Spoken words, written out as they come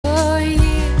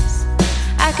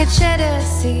could shed a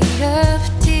sea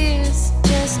of tears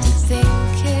just to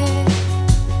think it.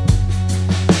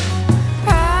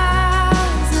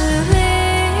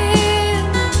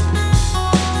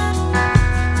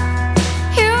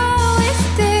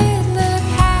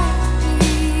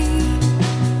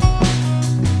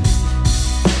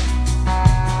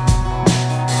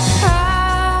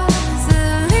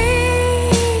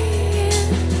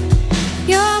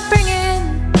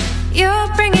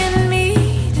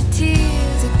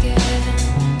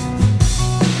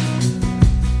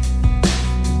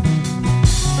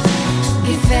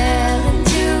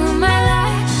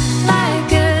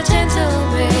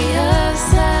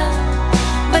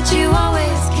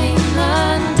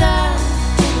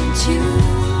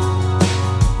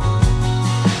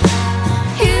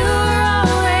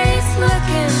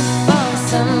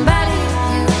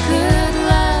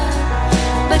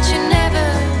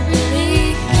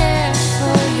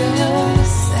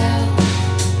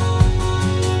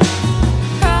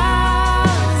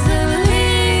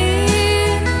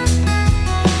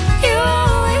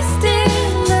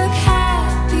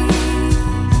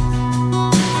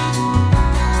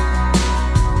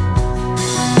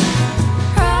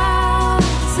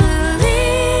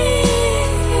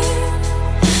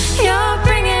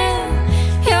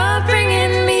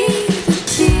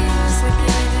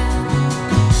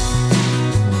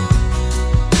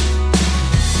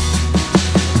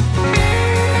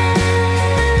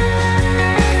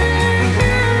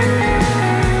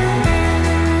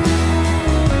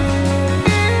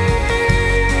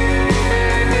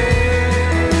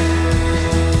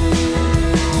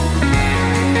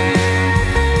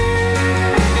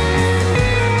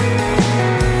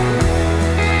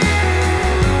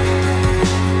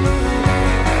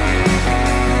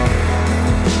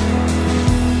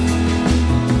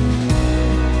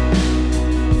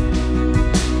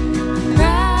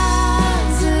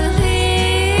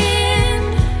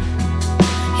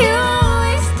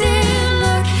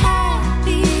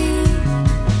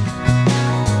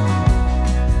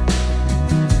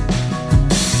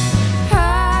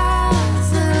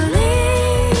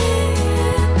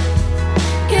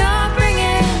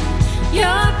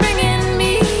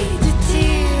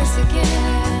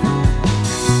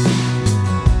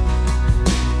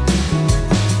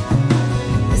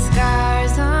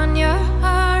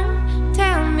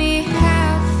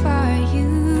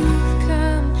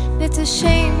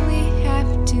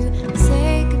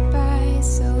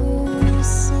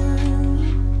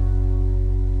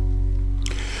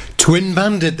 Twin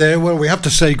Bandit there. Well, we have to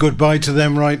say goodbye to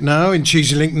them right now in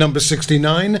Cheesy Link number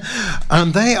 69.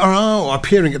 And they are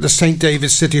appearing at the St.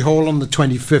 David's City Hall on the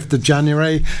 25th of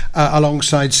January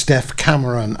alongside Steph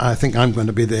Cameron. I think I'm going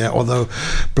to be there, although,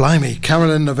 blimey,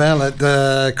 Carolyn Novell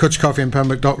at Cutch Coffee in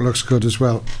Pembroke Dock looks good as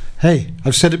well. Hey,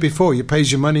 I've said it before, you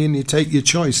pays your money and you take your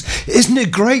choice. Isn't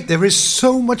it great? There is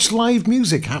so much live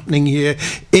music happening here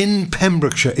in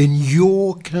Pembrokeshire, in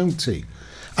your county.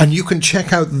 And you can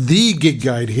check out the gig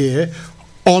guide here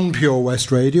on Pure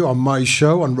West Radio, on my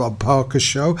show, on Rob Parker's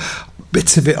show,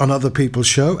 bits of it on other people's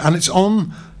show, and it's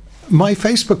on my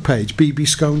Facebook page, BB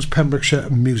Skone's Pembrokeshire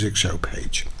Music Show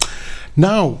page.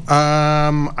 Now,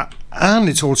 and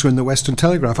it's also in the Western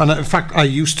Telegraph. And in fact, I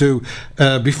used to,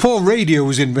 before radio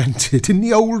was invented, in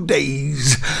the old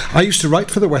days, I used to write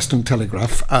for the Western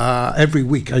Telegraph. Every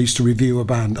week I used to review a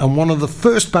band. And one of the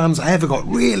first bands I ever got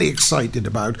really excited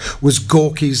about was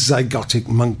Gorky's Zygotic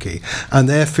Monkey. And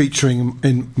they're featuring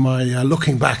in my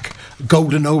Looking Back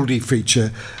Golden Oldie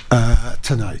feature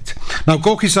tonight. Now,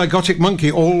 Gorky's Zygotic Monkey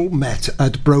all met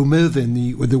at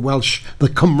Bromerthin, the Welsh, the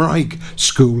Cymraeg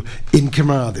school in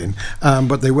Carmarthen.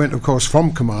 But they weren't, of course,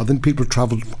 from Carmarthen. People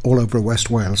travelled all over West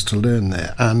Wales to learn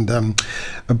there. And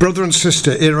a brother and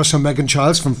sister, Eros and Megan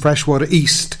Childs from Freshwater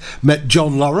East, met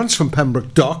John Lawrence from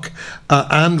Pembroke Dock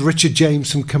and Richard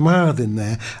James from Carmarthen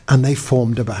there, and they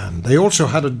formed a band. They also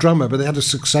had a drummer, but they had a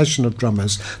succession of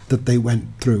drummers that they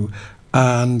went through.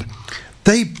 And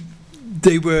they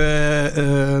brought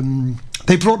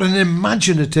an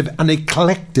imaginative and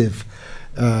eclectic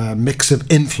mix of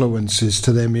influences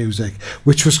to their music,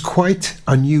 which was quite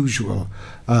unusual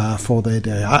for their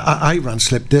day. I ran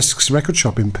Slip Discs record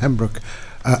shop in Pembroke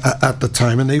at the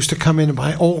time, and they used to come in and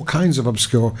buy all kinds of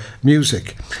obscure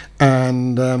music.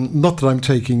 And not that I'm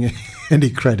taking any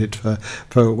credit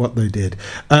for what they did.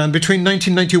 And between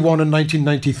 1991 and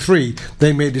 1993,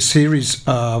 they made a series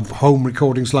of home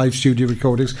recordings, live studio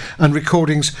recordings, and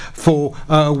recordings for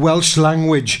Welsh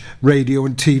language radio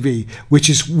and TV, which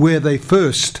is where they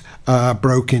first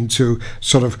broke into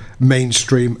sort of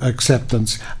mainstream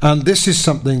acceptance. And this is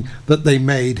something that they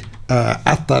made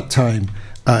at that time.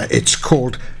 It's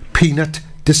called Peanut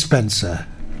Dispenser.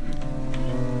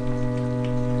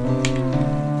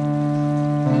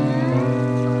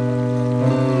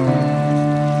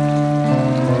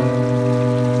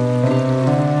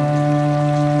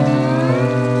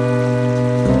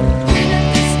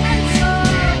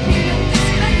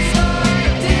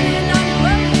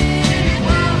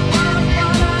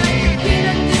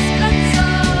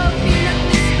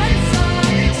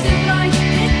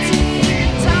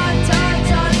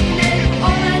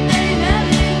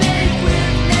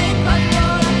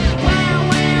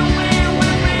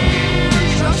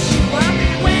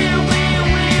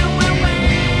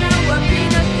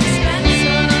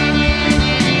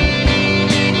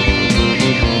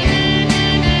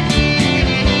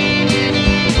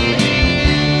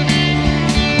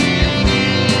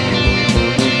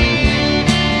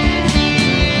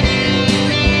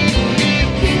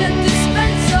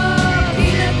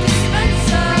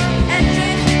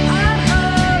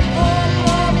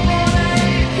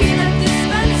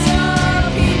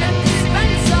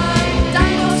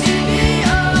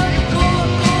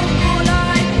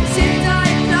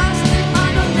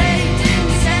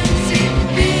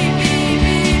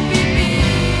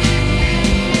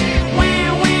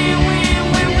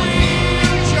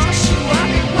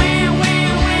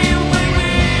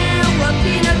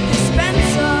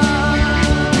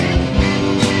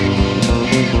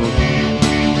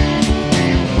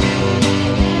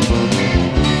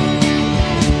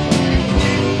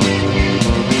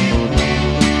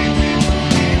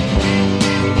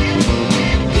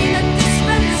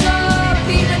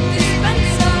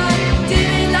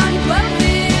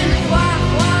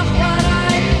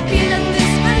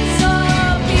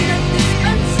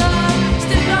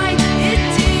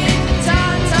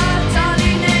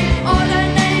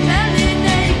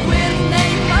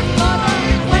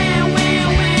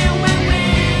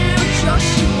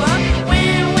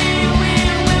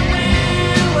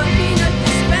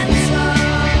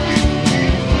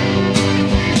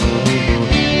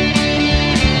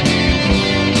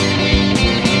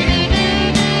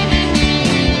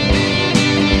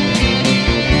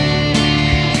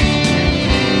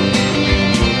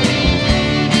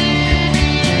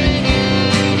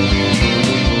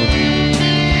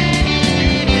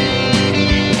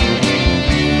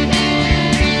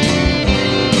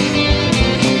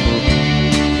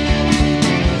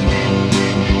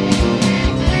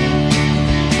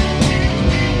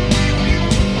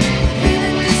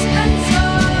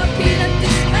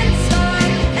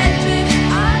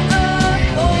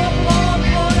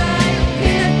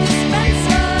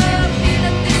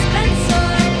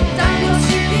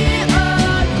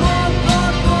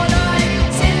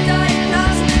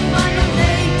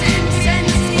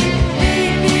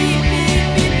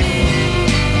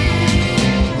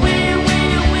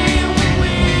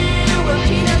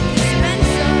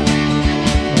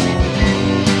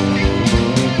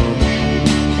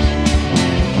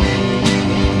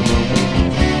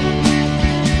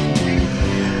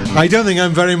 I don't think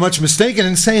I'm very much mistaken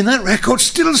in saying that record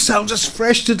still sounds as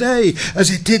fresh today as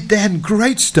it did then.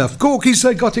 Great stuff. Gorky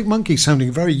Zygotic Monkey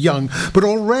sounding very young, but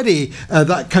already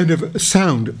that kind of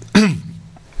sound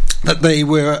that they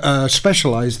were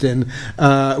specialised in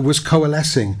was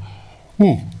coalescing.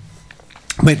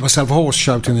 Made myself hoarse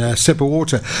shouting a sip of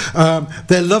water.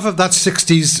 Their love of that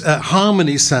 60s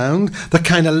harmony sound, the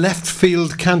kind of left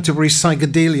field Canterbury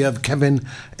psychedelia of Kevin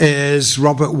Ayres,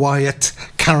 Robert Wyatt,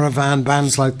 Caravan,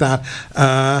 bands like that,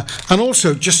 and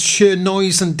also just sheer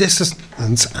noise and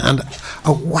dissonance and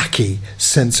a wacky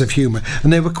sense of humour.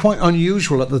 And they were quite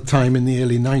unusual at the time in the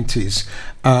early 90s.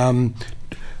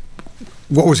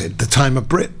 What was it? The time of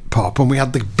Britpop, and we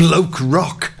had the bloke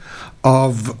rock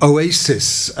of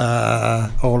Oasis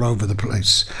all over the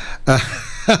place.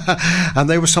 And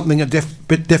they were something a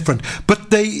bit different. But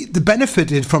they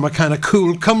benefited from a kind of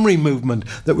cool Cymru movement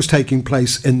that was taking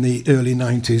place in the early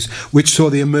 90s, which saw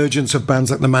the emergence of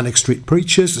bands like the Manic Street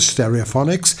Preachers, the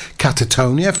Stereophonics,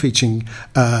 Catatonia, featuring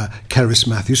Cerys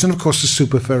Matthews, and of course the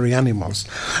Super Furry Animals.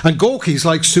 And Gorky's,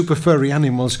 like Super Furry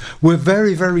Animals, were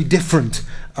very, very different,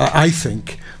 I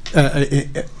think,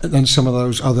 than some of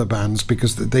those other bands,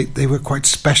 because they were quite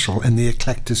special in the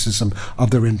eclecticism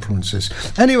of their influences.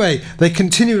 Anyway, they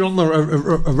continued on the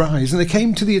rise, and they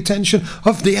came to the attention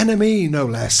of the NME, no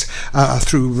less,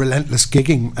 through relentless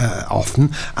gigging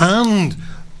often, and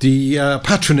the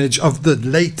patronage of the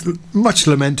late, much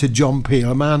lamented John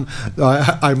Peel, a man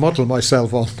I model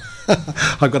myself on.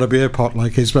 I've got a beer pot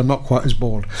like his, but I'm not quite as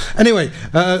bald. Anyway,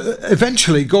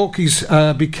 eventually Gorky's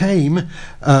became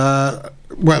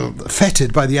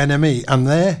feted by the NME, and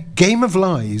their Game of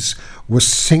Lies was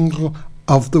single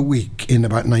of the week in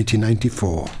about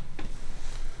 1994.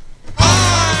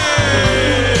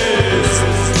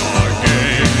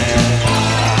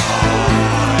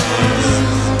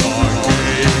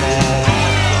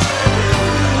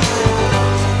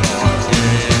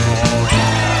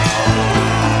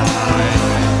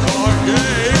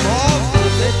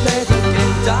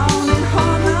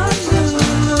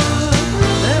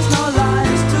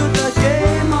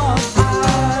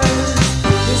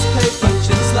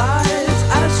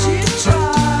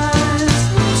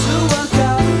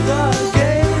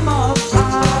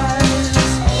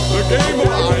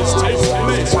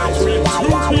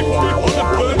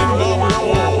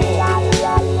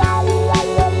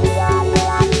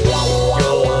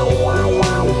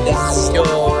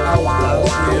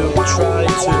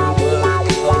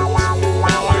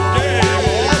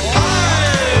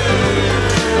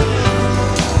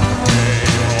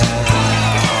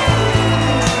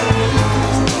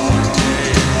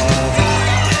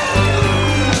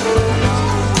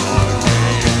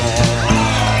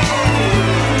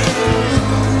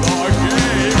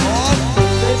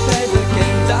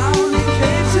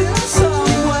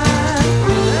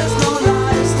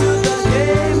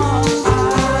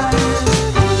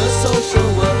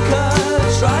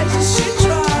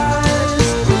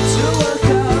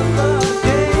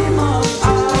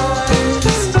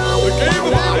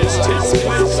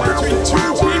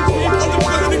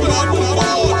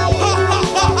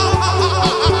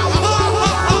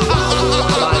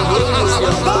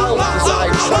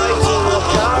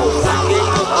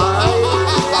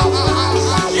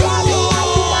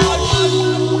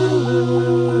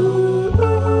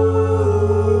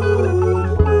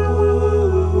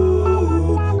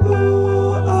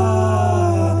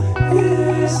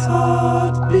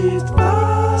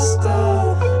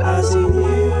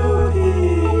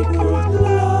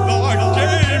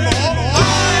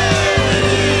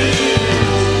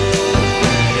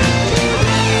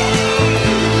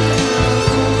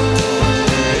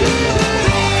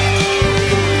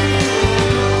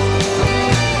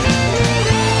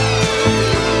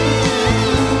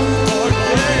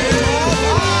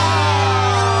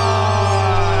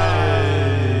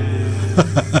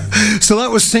 So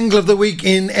that was single of the week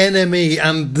in NME,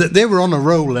 and they were on a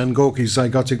roll, and Gorky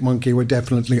Zygotic Monkey were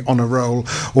definitely on a roll,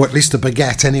 or at least a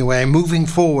baguette anyway, moving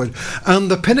forward.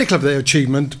 And the pinnacle of their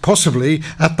achievement, possibly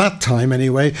at that time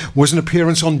anyway, was an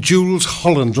appearance on Jools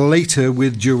Holland, later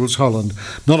with Jools Holland.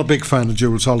 Not a big fan of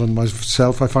Jools Holland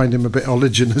myself, I find him a bit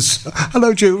oleaginous.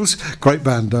 Hello Jools, great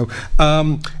band though.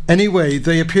 Anyway,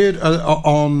 they appeared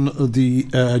on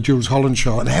the Jools Holland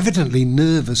show, and evidently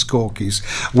nervous Gorkies,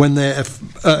 when their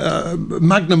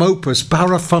magnum opus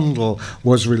Barafundle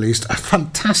was released. A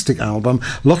fantastic album,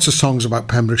 lots of songs about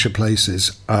Pembrokeshire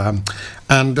places,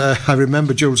 and I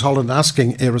remember Jools Holland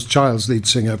asking Eros Childs, lead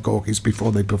singer of Gorkies,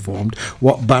 before they performed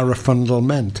what Barafundle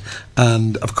meant,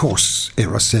 and of course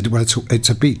Eros said, well, it's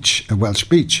a beach, a Welsh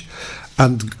beach,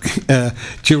 and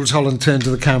Jools Holland turned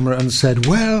to the camera and said,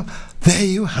 well, there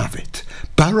you have it,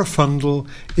 Barafundle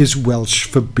is Welsh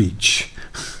for beach.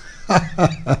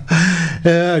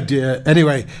 Oh dear.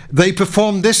 Anyway, they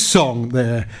performed this song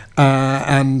there,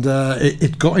 and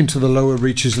it got into the lower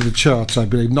reaches of the charts, I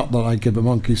believe. Not that I give a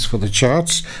monkeys for the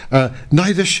charts.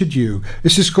 Neither should you.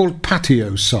 This is called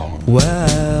Patio Song.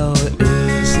 Well, isn't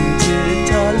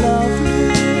it a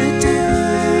lovely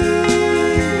day?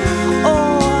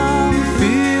 Oh, I'm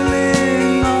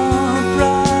feeling all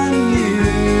brand new.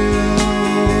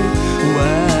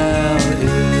 Well,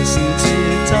 isn't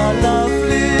it a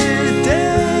lovely day?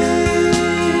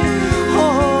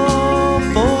 Oh,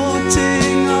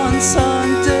 boating on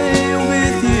Sunday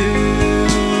with you.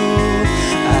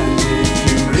 And if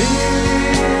you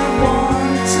really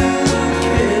want to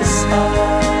kiss her,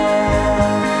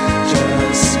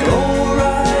 just go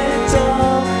right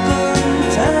up and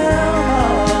tell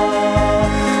her.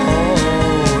 Oh,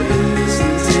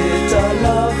 isn't it a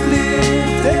lovely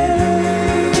day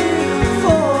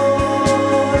for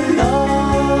love?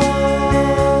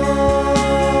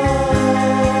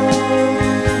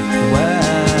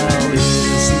 Well,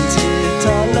 isn't it a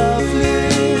lovely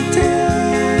day?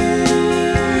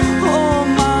 Oh,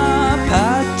 my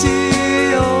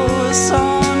patio's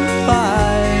on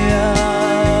fire.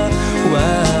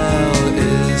 Well,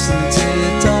 isn't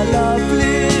it a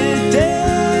lovely day?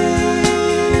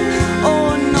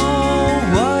 Oh, no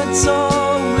words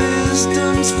or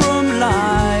wisdoms from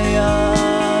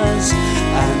liars.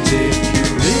 And if you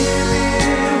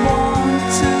really want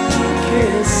to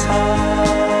kiss her,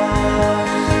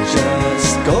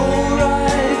 just go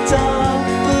right up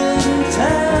and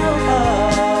tell her.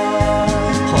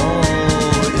 Oh,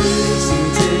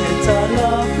 isn't it a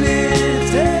lovely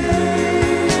day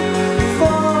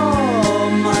for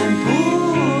my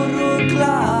poor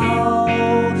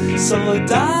cloud? So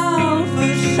down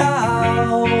for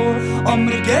llaw, ond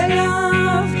mae'r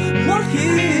gaeaf mor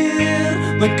hir,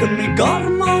 mae'n cymryd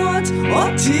gormod o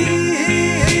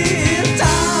tir.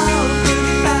 Dal fy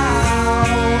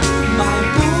llaw, mae'n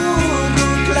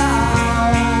bwrw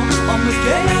glaw, ond mae'r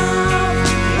gaeaf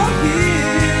mor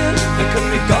hir, mae'n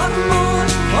cymryd gormod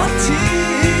o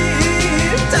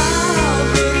tir. Dal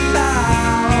fy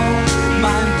llaw,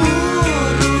 mae'n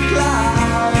bwrw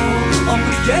glaw, ond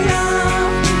mae'r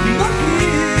gaeaf mor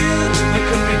hir, mae'n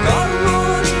cymryd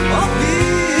gormod o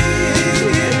hir.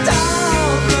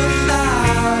 Dal fy llaw,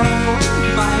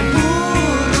 mae'n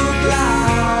bwrw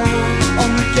glaw,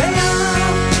 ond mae'r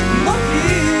gaeaf mor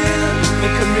hir,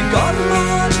 mae'n cymryd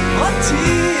gormod o tir.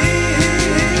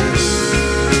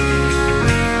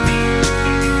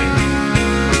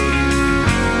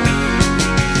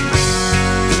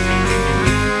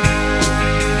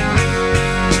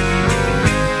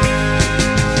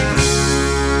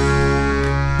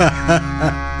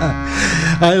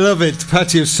 I love it.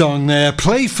 Patio Song there.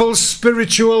 Playful,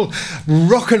 spiritual,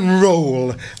 rock and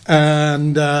roll,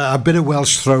 and a bit of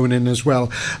Welsh thrown in as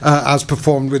well, as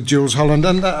performed with Jules Holland.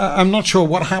 And I'm not sure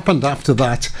what happened after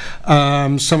that.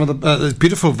 Some of the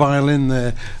beautiful violin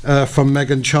there from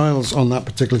Megan Childs on that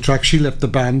particular track. She left the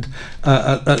band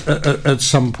at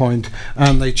some point,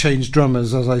 and they changed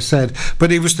drummers, as I said.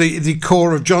 But it was the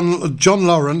core of John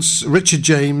Lawrence, Richard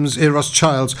James, Eros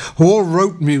Childs, who all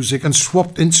wrote music and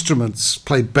swapped instruments,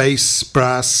 played bass,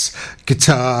 brass,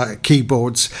 guitar,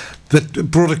 keyboards,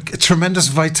 that brought a tremendous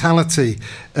vitality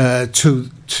to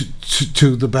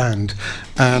the band,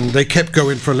 and they kept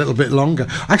going for a little bit longer.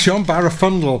 Actually, on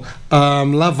Barafundle,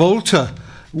 La Volta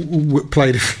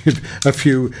played a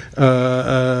few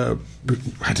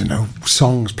I don't know,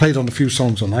 songs, played on a few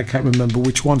songs on, I can't remember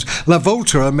which ones. La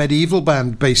Volta, a medieval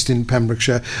band based in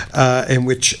Pembrokeshire, in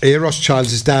which Eros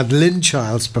Childs' dad, Lynn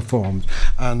Childs, performed,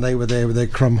 and they were there with their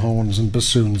crumb horns and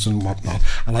bassoons and whatnot.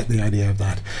 I like the idea of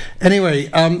that. Anyway,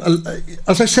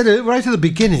 as I said right at the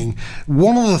beginning,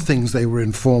 one of the things they were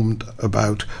informed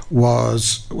by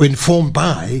was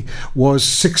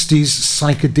 60s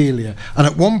psychedelia, and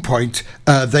at one point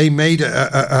they made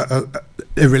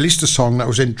they released a song that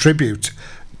was in tribute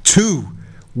to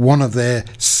one of their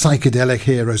psychedelic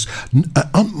heroes.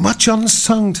 Much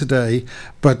unsung today,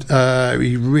 but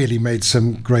he really made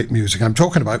some great music. I'm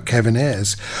talking about Kevin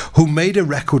Ayres, who made a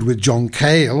record with John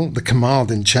Cale, the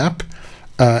Carmarthen chap,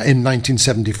 in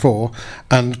 1974.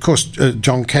 And of course,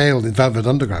 John Cale, the Velvet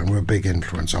Underground, were a big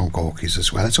influence on Gorky's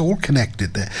as well. It's all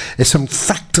connected there. It's some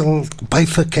fractal,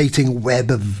 bifurcating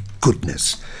web of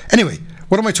goodness. Anyway,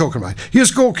 what am I talking about? Here's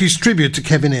Gorky's tribute to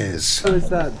Kevin Ayres. Oh, is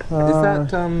that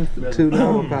too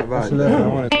low? About right?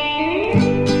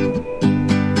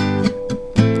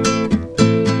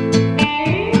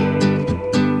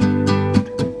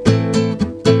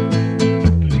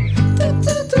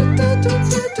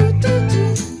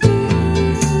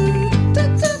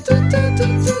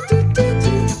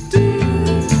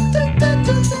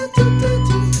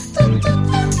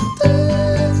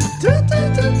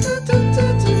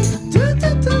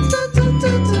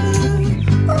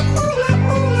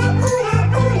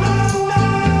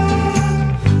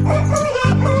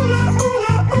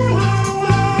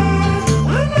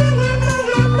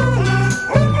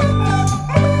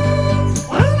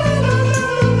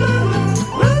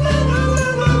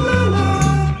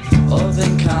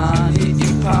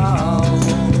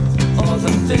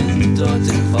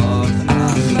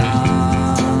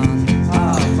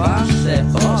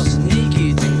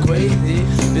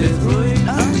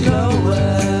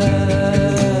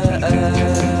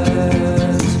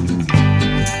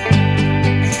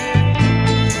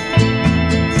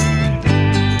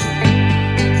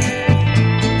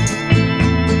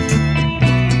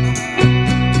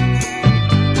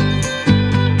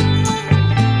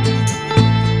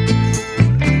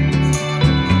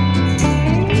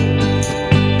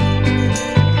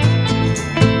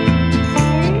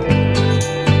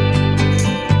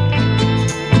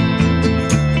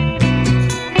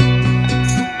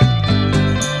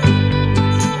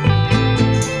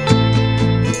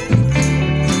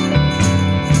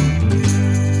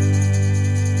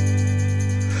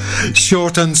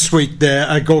 Short and sweet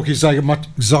there. Gorky's like a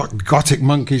Gothic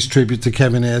Monkeys tribute to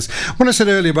Kevin Ayres. When I said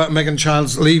earlier about Megan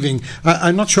Childs leaving,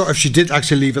 I'm not sure if she did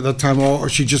actually leave at that time or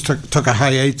she just took a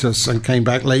hiatus and came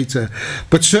back later.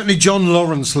 But certainly John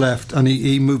Lawrence left and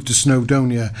he moved to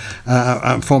Snowdonia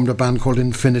and formed a band called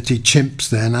Infinity Chimps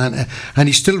then. And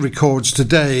he still records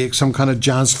today some kind of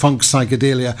jazz funk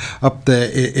psychedelia up there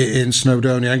in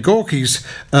Snowdonia. And Gorky's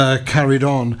carried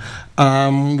on.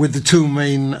 With the two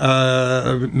main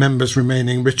members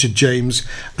remaining, Richard James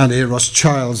and Eros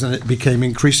Childs, and it became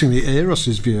increasingly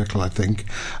Eros's vehicle, I think.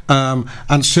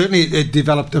 And certainly it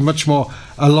developed a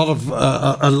lot of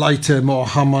a lighter, more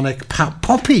harmonic,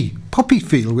 poppy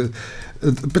feel,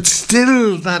 but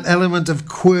still that element of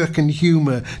quirk and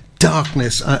humour,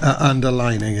 darkness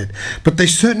underlining it. But they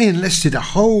certainly enlisted a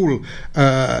whole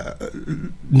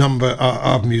number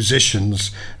of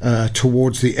musicians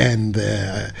towards the end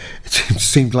there. It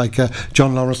seemed like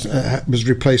John Lawrence was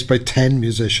replaced by 10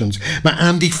 musicians. But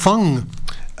Andy Fung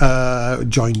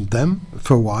joined them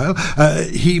for a while.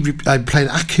 I played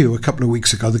Aku a couple of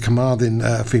weeks ago, the Carmarthen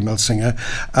female singer,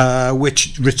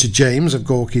 which Richard James of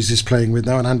Gorky's is playing with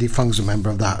now, and Andy Fung's a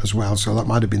member of that as well, so that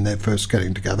might have been their first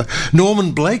getting together.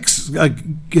 Norman Blake's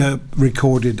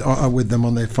recorded with them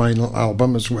on their final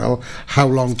album as well, How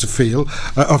Long to Feel,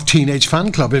 of Teenage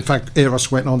Fan Club. In fact,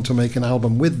 Eros went on to make an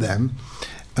album with them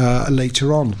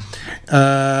later on,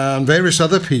 and various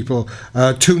other people,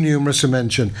 too numerous to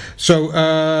mention. So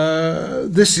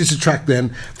this is a track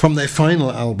then from their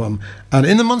final album, and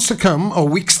in the months to come, or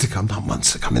weeks to come, not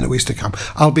months to come, in the weeks to come,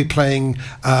 I'll be playing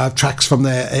tracks from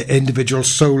their individual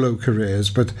solo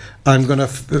careers. But I'm going to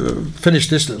finish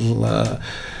this little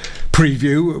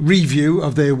review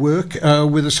of their work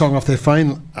with a song off their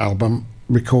final album,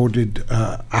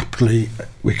 aptly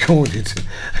recorded,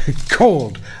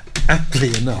 called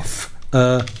Aptly Enough.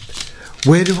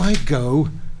 Where do I go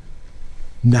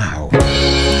now?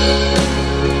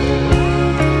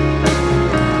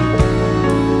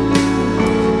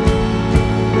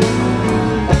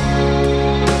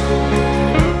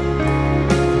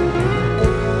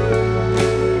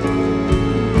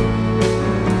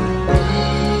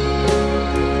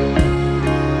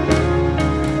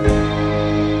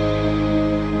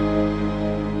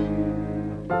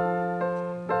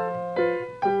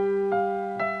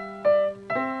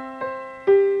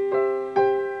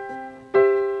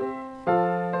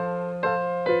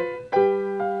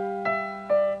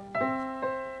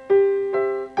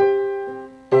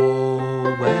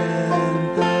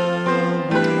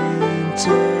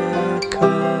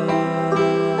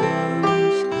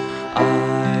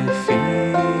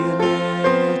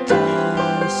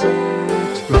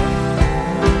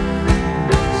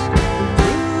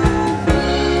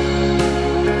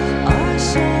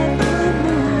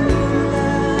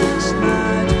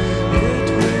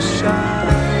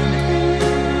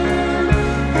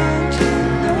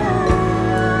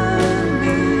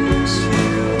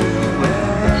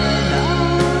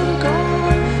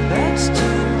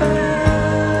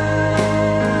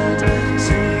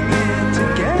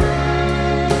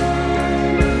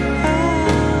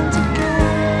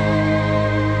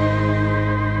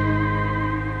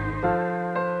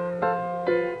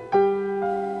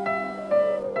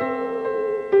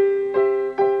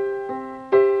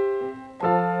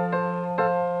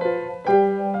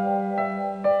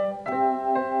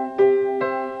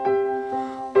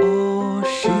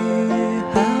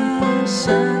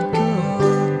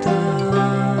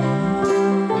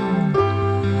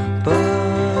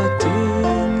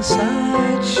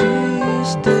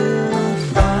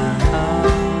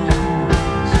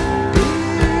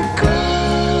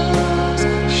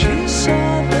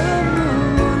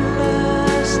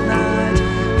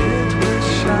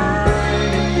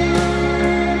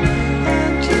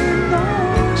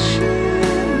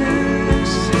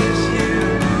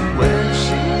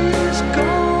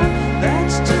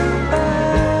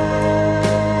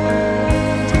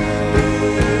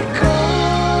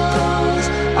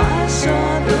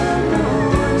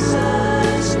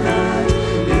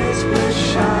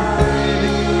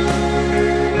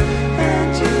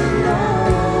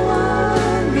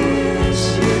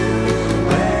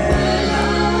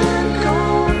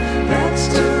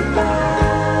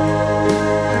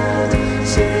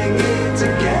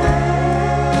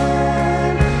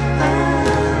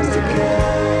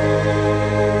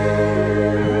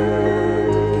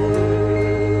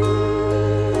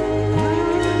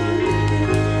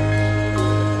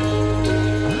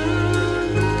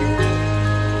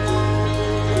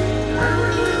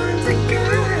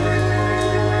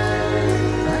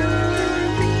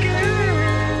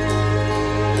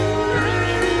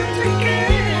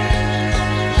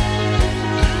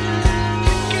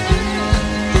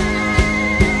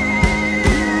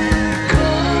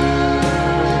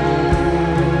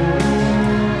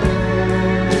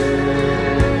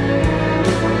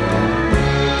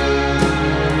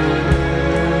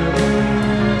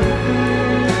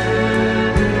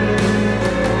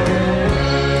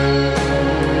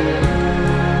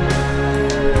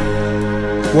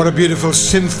 What a beautiful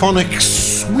symphonic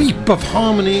sweep of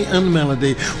harmony and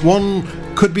melody. One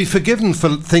could be forgiven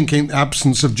for thinking the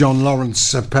absence of John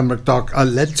Lawrence of Pembroke Dock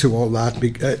led to all that.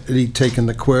 He'd taken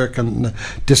the quirk and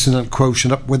dissonant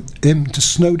quotient up with him to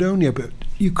Snowdonia, but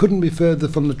you couldn't be further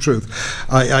from the truth.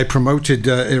 I promoted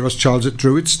Eros Charles at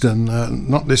Druidston,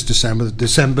 not this December, the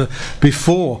December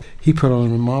before. He put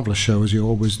on a marvellous show, as he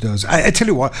always does. I tell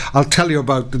you what, I'll tell you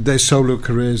about their solo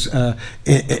careers in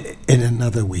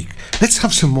another week. Let's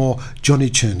have some more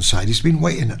Johnny Churnside. He's been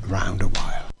waiting around a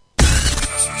while.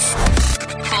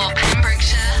 For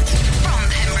Pembrokeshire, from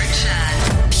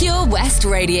Pembrokeshire, Pure West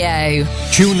Radio.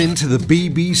 Tune in to the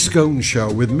BB Skone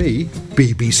Show with me,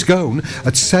 BB Skone,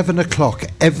 at 7 o'clock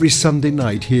every Sunday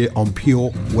night here on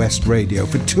Pure West Radio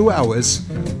for 2 hours.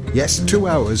 Yes, 2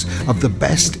 hours of the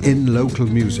best in local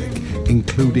music,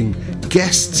 including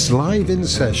guests live in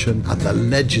session and the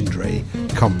legendary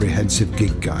Comprehensive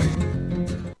Gig Guide.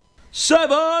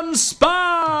 Seven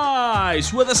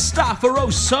Spice, where the staff are oh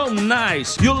so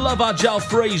nice. You'll love our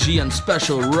jalfrezi and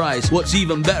special rice. What's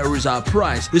even better is our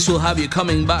price. This will have you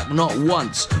coming back not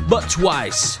once, but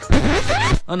twice.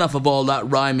 Enough of all that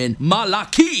rhyming.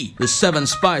 Malaki! The Seven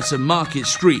Spice of Market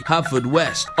Street,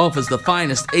 Haverfordwest, offers the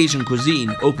finest Asian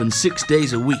cuisine, open 6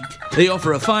 days a week. They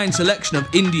offer a fine selection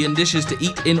of Indian dishes to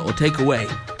eat in or take away.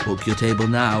 Book your table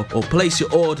now or place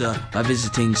your order by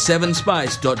visiting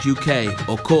sevenspice.uk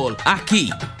or call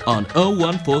Aki on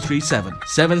 01437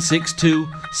 762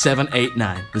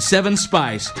 789. The Seven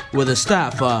Spice, where the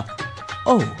staff are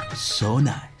oh so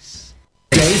nice.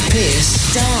 Dave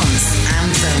Pearce Dance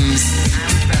Anthems.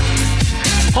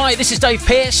 Hi, this is Dave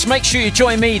Pearce. Make sure you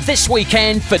join me this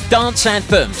weekend for Dance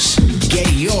Anthems.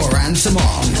 Get your anthem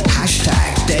on.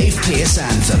 Hashtag Dave Pearce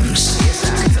Anthems.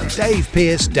 Dave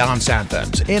Pearce Dance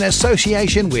Anthems in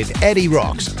association with Eddie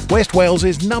Rocks, West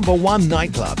Wales's #1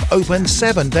 nightclub, open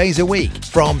 7 days a week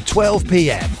from 12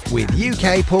 p.m. with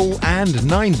UK pool and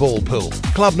 9-ball pool.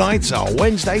 Club nights are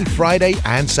Wednesday, Friday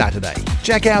and Saturday.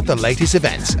 Check out the latest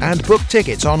events and book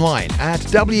tickets online at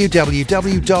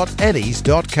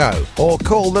www.eddies.co or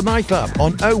call the nightclub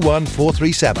on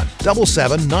 01437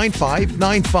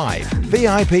 779595.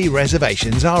 VIP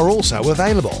reservations are also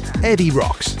available. Eddie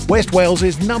Rocks, West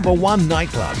Wales's #1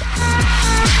 nightclub.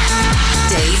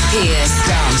 Dave Pearce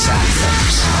Dance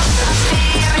Anthems.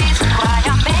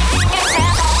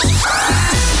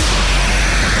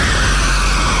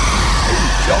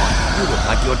 John, you look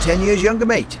like you're 10 years younger,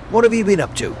 mate. What have you been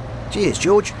up to? Cheers,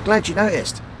 George. Glad you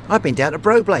noticed. I've been down to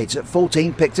Broblades at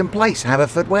 14 Picton Place,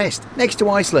 Haverfordwest, next to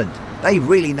Iceland. They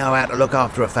really know how to look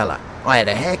after a fella. I had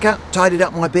a haircut, tidied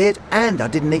up my beard, and I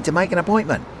didn't need to make an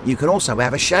appointment. You can also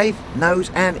have a shave, nose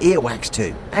and ear wax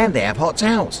too. And they have hot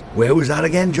towels. Where was that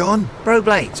again, John?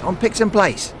 Broblades on Picton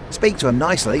Place. Speak to them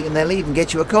nicely and they'll even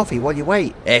get you a coffee while you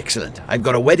wait. Excellent. I've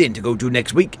got a wedding to go to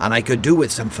next week and I could do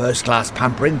with some first-class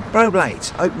pampering.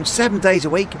 Broblades, open 7 days a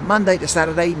week, Monday to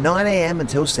Saturday, 9 a.m.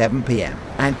 until 7 p.m.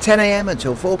 and 10 a.m.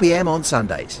 until 4 p.m. on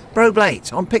Sundays.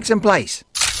 Broblades on Picton Place.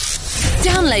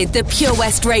 Download the Pure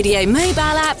West Radio mobile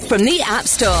app from the App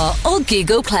Store or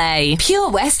Google Play.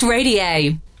 Pure West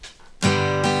Radio.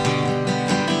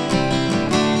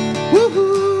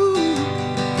 Woohoo!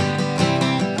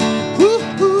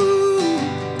 Woohoo!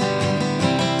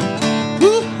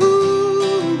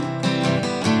 Woohoo!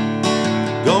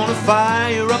 Gonna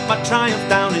fire up my Triumph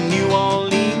down in New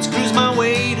Orleans, cruise my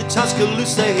way to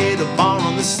Tuscaloosa, hit a bar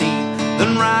on the scene,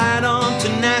 then ride on to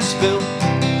Nashville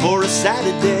for a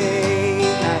Saturday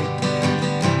night.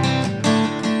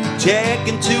 Check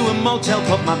into a motel,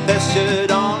 put my best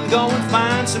shirt on, go and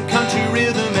find some country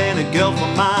rhythm and a girl for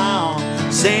my own.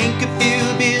 Sink a few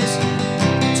beers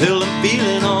till I'm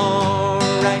feeling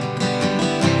alright.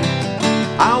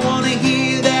 I wanna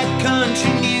hear that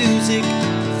country music,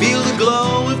 feel the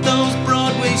glow of those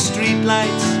Broadway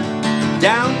streetlights.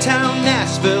 Downtown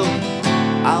Nashville,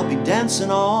 I'll be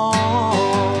dancing all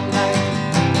night.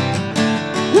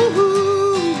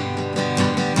 Woohoo!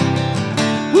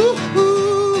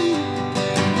 Woohoo!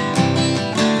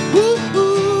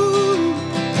 Woohoo!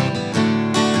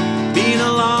 Been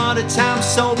a lot of time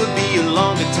sober, be a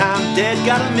longer time dead.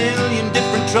 Got a million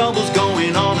different troubles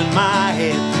going on in my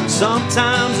head.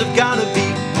 Sometimes I've gotta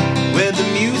be where the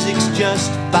music's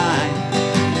just fine.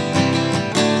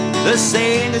 The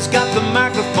singer's got the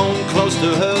microphone close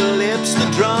to her lips. The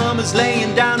drummer's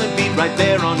laying down a beat right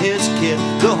there on his kit.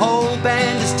 The whole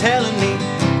band is telling me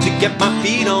to get my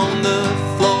feet on the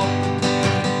floor.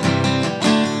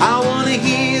 I wanna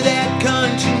hear that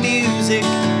country music,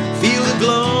 feel the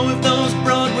glow of those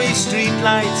Broadway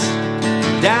streetlights.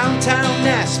 Downtown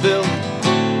Nashville,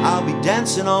 I'll be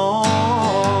dancing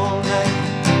all night.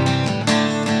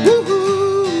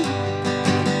 Woohoo!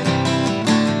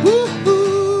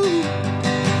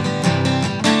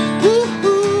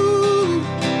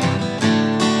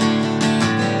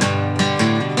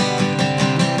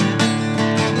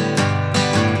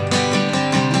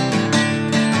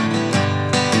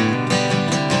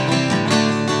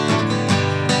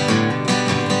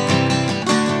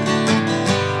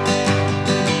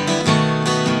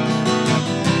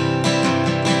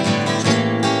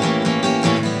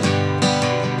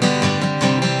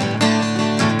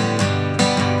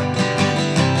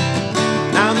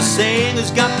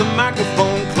 Taylor's got the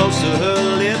microphone close to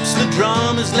her lips. The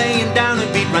drummer's laying down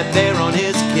a beat right there on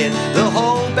his kit. The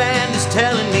whole band is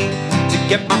telling me to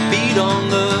get my feet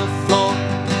on the floor.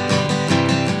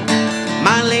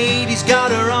 My lady's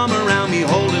got her arm around me,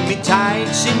 holding me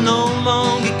tight. She no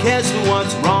longer cares for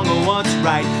what's wrong or what's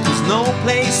right. There's no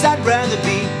place I'd rather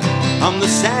be on the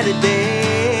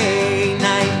Saturday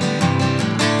night.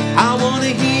 I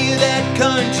wanna hear that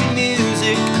country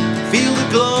music, feel the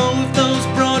glow of those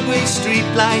Broadway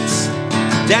streetlights.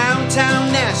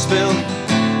 Downtown Nashville,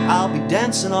 I'll be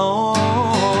dancing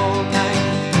all night.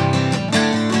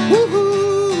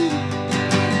 Woo-hoo,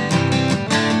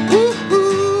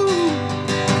 woo-hoo,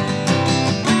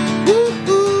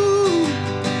 woo-hoo,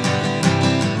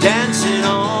 dancing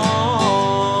all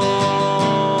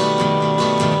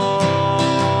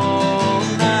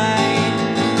night.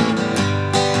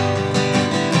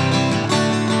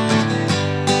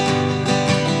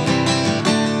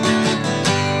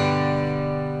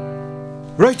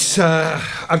 Right,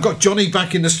 I've got Johnny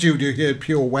back in the studio here at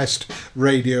Pure West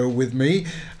Radio with me.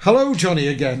 Hello, Johnny,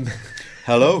 again.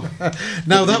 Hello.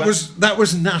 Now, that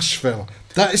was Nashville.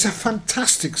 That is a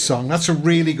fantastic song. That's a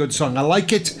really good song. I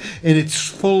like it in its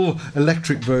full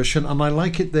electric version, and I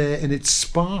like it there in its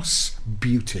sparse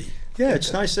beauty. Yeah,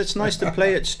 it's nice. It's nice to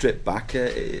play it stripped back.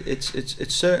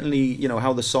 It's certainly, you know,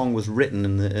 how the song was written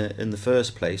in the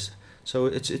first place. So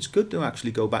it's good to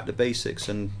actually go back to basics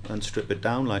and strip it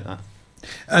down like that.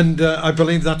 And I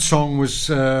believe that song was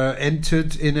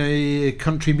entered in a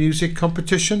country music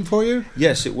competition for you?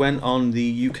 Yes, it went on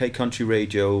the UK Country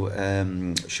Radio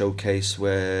showcase,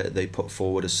 where they put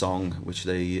forward a song which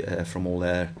they, from all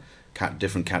their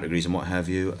different categories and what have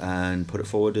you, and put it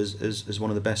forward as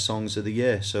one of the best songs of the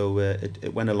year. So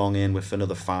it went along in with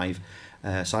another 5.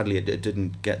 Sadly, it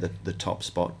didn't get the top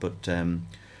spot, but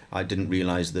I didn't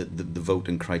realise that the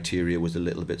voting criteria was a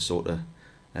little bit sort of...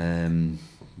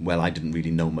 well, I didn't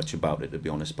really know much about it, to be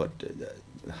honest, but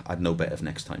I'd know better for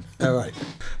next time. All right.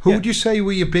 Who would you say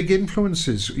were your big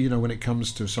influences, you know, when it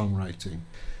comes to songwriting?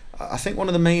 I think one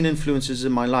of the main influences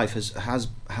in my life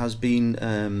has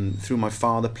been through my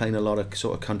father playing a lot of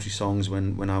sort of country songs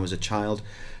when I was a child.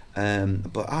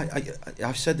 But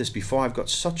I've said this before, I've got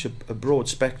such a broad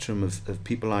spectrum of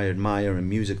people I admire and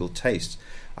musical tastes.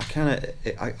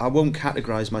 I won't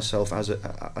categorise myself as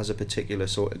a particular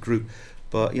sort of group,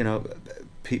 but, you know,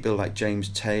 people like James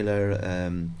Taylor,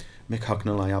 Mick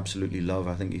Hucknall, I absolutely love.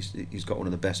 I think he's got one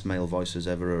of the best male voices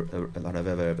that I've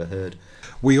ever heard.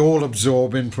 We all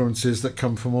absorb influences that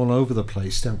come from all over the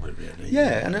place, don't we? Really?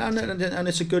 Yeah, and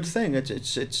it's a good thing.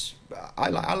 I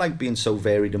like being so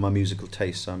varied in my musical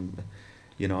tastes. I'm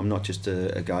not just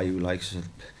a guy who likes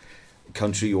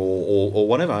country or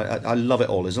whatever. I love it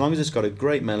all, as long as it's got a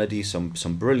great melody, some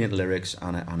brilliant lyrics,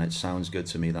 and it sounds good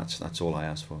to me. That's all I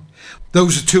ask for.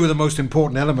 Those are two of the most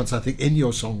important elements, I think, in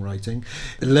your songwriting.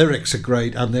 The lyrics are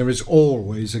great, and there is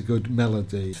always a good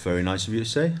melody. It's very nice of you to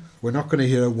say. We're not going to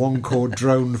hear a one-chord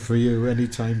drone for you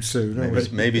anytime soon, are we?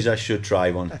 Maybe I should try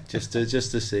one just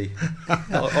to see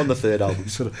on the third album.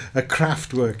 Sort of a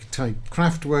Kraftwerk type.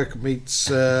 Kraftwerk meets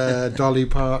Dolly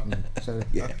Parton. So.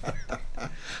 Yeah.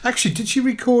 Actually, did she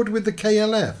record with the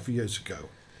KLF years ago?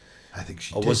 I think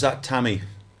she did. Or was that Tammy?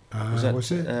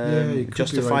 Was it? Yeah,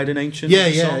 Justified and Ancient?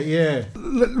 Yeah.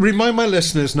 Remind my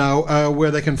listeners now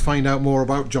where they can find out more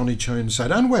about Johnny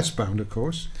Chirnside and Westbound, of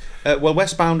course. Well,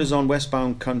 Westbound is on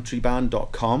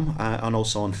westboundcountryband.com and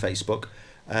also on Facebook.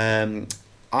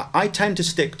 I tend to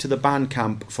stick to the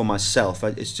Bandcamp for myself.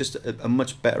 It's just a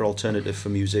much better alternative for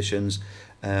musicians.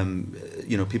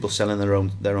 People selling their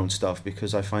own stuff,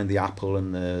 because I find the Apple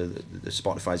and the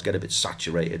Spotify's get a bit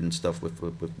saturated and stuff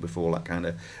with all that kind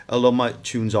of. Although my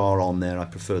tunes are on there, I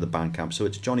prefer the Bandcamp. So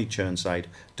it's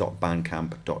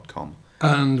johnnychirnside.bandcamp.com.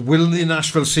 And will the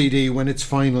Nashville CD, when it's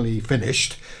finally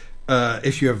finished,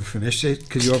 if you ever finish it,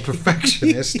 because you're a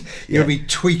perfectionist, you'll be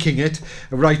tweaking it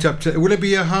right up to... Will it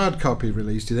be a hard copy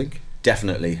release, do you think?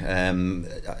 Definitely.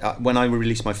 When I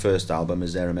released my first album,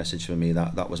 Is There a Message for Me,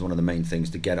 that was one of the main things,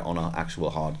 to get it on an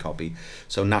actual hard copy.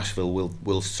 So Nashville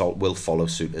will follow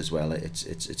suit as well.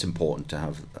 It's important to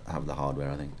have the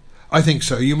hardware, I think. I think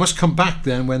so. You must come back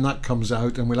then when that comes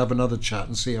out, and we'll have another chat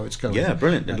and see how it's going. Yeah,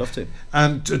 brilliant. I'd love to.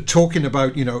 And talking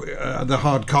about, the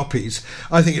hard copies,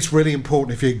 I think it's really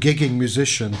important, if you're a gigging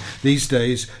musician these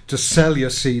days, to sell your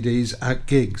CDs at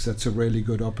gigs. That's a really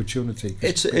good opportunity.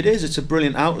 It is. It's a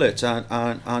brilliant outlet,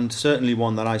 and certainly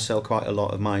one that I sell quite a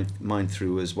lot of mine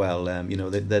through as well. They're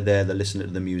there, they're listening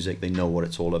to the music, they know what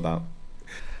it's all about.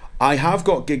 I have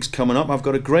got gigs coming up. I've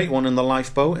got a great one in the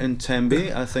Lifeboat in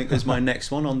Tenby. I think is my next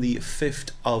one on the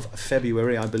 5th of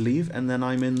February, I believe. And then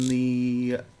I'm in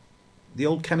the the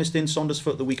old Chemist in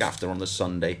Saundersfoot the week after on the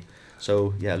Sunday.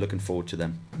 So yeah, looking forward to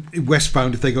them.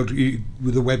 Westbound, if they go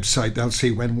with the website, they'll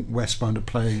see when Westbound are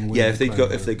playing. Yeah, if they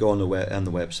go on the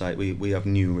website, we have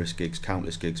numerous gigs,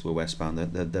 countless gigs with Westbound.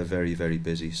 They're very, very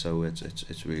busy, so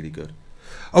it's really good.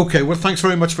 Okay, well, thanks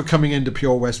very much for coming into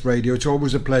Pure West Radio. It's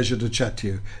always a pleasure to chat to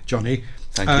you, Johnny.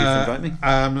 Thank you for inviting me.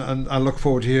 And I look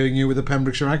forward to hearing you with a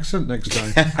Pembrokeshire accent next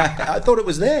time. I thought it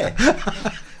was there.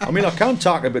 I mean, I can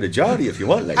talk a bit of Geordie if you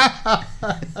want, like.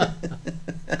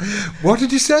 What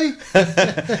did you say?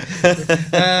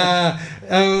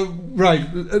 Right,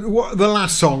 the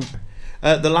last song.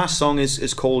 The last song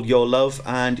is called Your Love,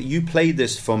 and you played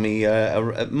this for me,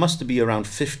 it must be around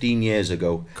 15 years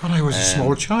ago. God, I was a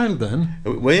small child then.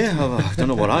 Well, yeah, I don't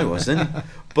know what I was then.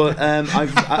 But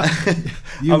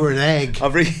you were an egg.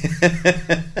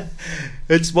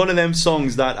 It's one of them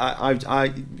songs that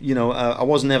I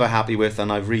was never happy with,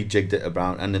 and I've rejigged it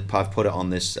about, and I've put it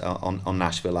on this on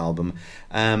Nashville album,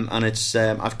 and it's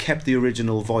I've kept the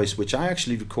original voice, which I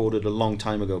actually recorded a long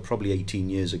time ago, probably 18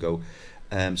 years ago.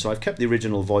 So I've kept the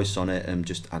original voice on it and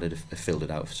just filled it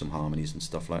out with some harmonies and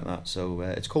stuff like that. So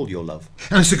it's called Your Love.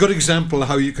 And it's a good example of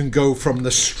how you can go from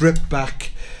the stripped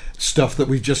back stuff that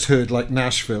we've just heard, like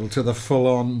Nashville, to the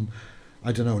full-on,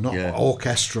 I don't know, not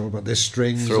orchestral, but there's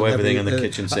strings. Throw everything in the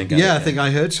kitchen sink. I think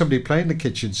I heard somebody playing the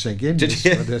kitchen sink in. Did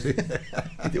you?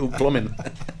 Plumbing.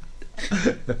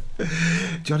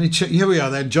 Johnny, here we are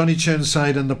then, Johnny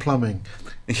Churnside and the Plumbing.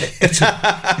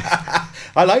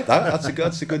 I like that.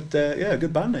 That's a good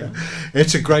good band name.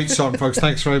 It's a great song, folks.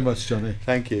 Thanks very much, Johnny.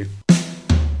 Thank you.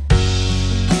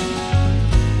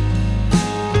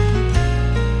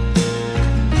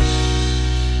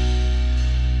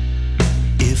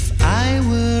 If I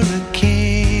were a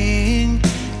king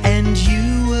and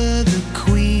you were the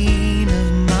queen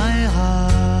of my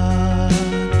heart,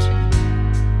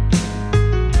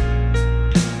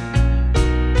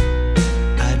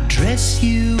 I'd dress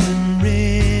you in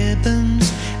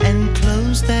ribbons and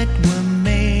clothes that were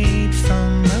made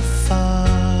from afar.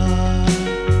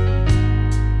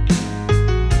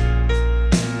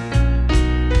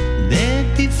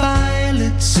 There'd be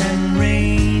violets and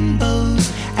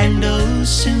rainbows and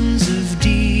oceans of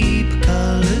deep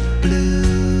colored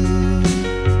blue.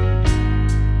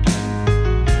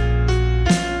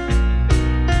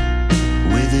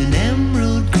 With an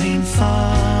emerald green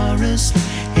forest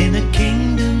in a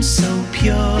kingdom so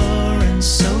pure and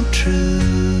so true.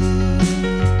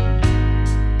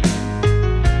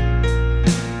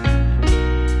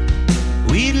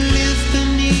 We'd live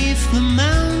beneath the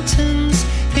mountains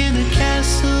in a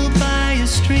castle by a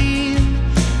stream.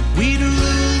 We'd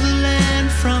rule the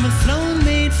land from a throne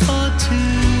made for two.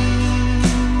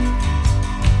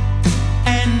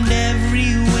 And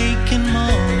every waking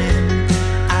morning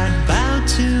I'd bow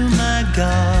to my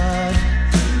God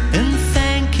and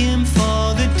thank him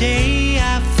for the day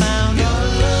I found your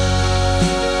love.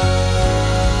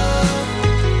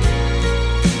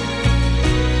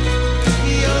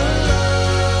 Your love.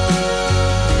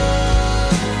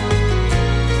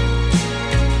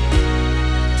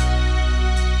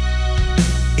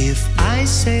 If I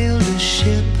sailed a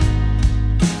ship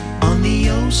on the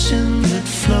ocean that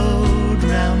flowed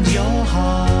round your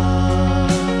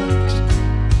heart,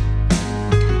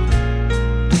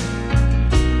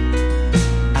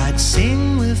 I'd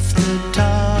sing with the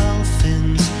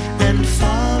dolphins and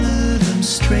follow them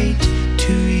straight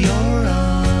to your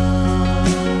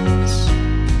arms.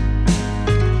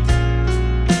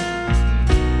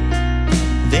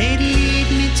 They'd lead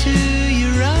me to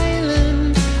your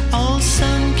island, all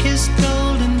sun-kissed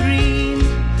golden green,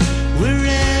 where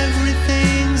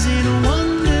everything's in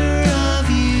wonder of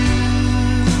you.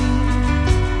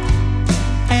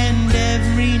 And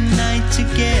every night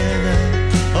together,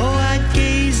 oh, I'd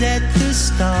gaze at the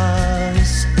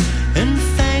stars and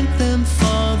thank them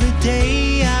for the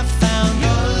day I found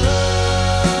your love.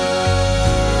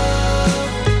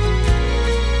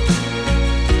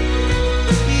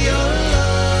 Your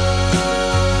love.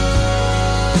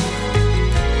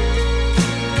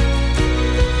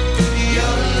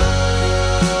 Your love.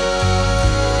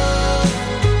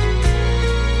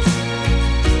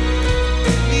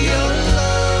 Your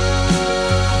love.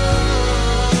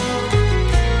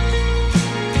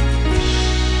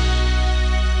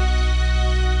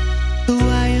 Though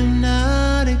I am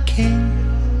not a king,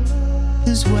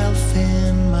 there's wealth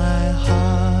in my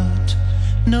heart.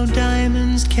 No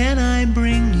diamonds can I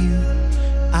bring you,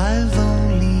 I've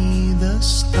only the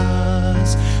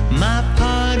stars. My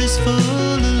heart is full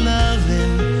of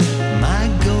loving, my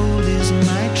gold is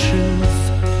my truth.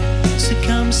 So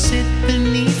come sit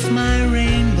beneath my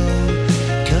rainbow,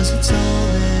 'cause it's all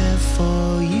there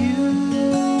for you.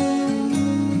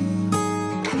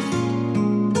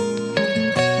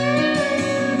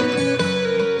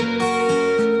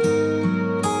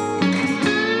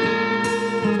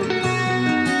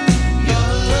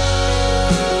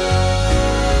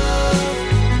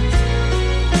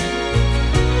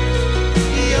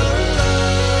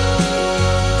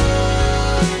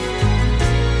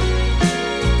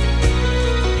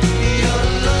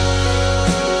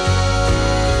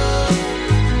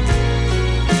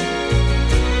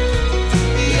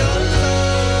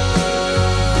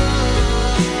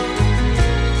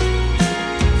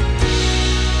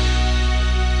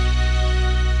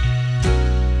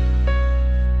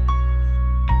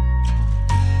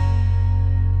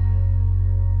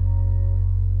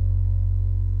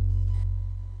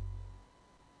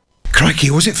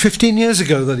 Crikey, was it 15 years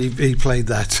ago that he played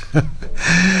that?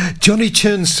 Johnny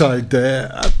Chirnside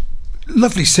there.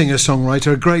 Lovely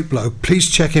singer-songwriter, a great bloke. Please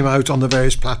check him out on the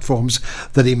various platforms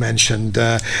that he mentioned.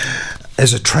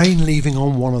 There's a train leaving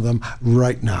on one of them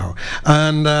right now.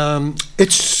 And I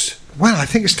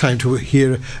think it's time to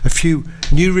hear a few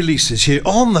new releases here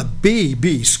on the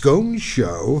BB Skone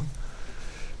Show.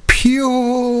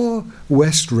 Pure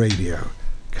West Radio.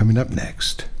 Coming up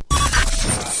next.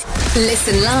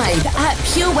 Listen live at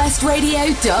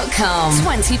purewestradio.com.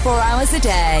 24 hours a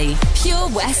day. Pure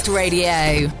West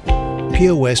Radio.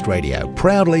 Pure West Radio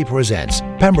proudly presents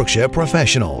Pembrokeshire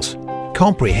Professionals.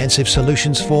 Comprehensive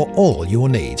solutions for all your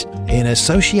needs in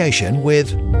association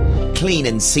with Clean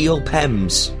and Seal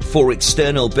Pems for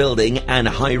external building and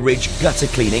high ridge gutter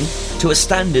cleaning to a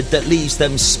standard that leaves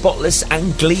them spotless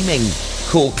and gleaming.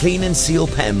 Call Clean and Seal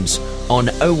Pems on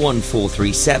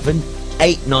 01437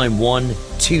 891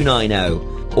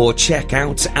 290 or check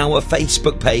out our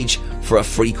Facebook page for a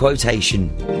free quotation.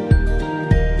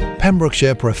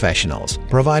 Pembrokeshire Professionals,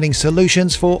 providing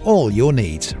solutions for all your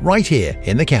needs right here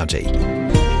in the county.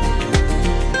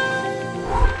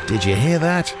 Did you hear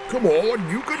that? Come on,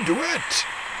 you can do it!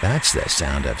 That's the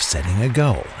sound of setting a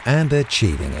goal and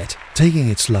achieving it. Taking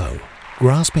it slow,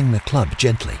 grasping the club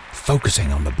gently,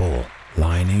 focusing on the ball,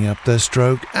 lining up the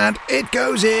stroke, and it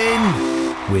goes in!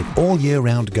 With all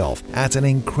year-round golf at an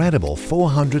incredible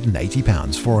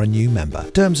 £480 for a new member.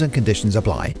 Terms and conditions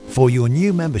apply. For your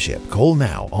new membership, call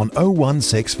now on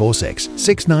 01646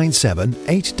 697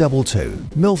 822.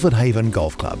 Milford Haven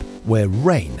Golf Club, where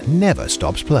rain never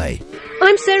stops play.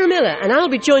 I'm Sarah Miller, and I'll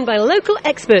be joined by local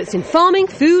experts in farming,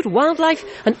 food, wildlife,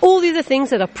 and all the other things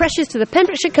that are precious to the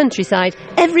Pembrokeshire countryside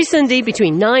every Sunday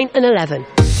between 9 and 11.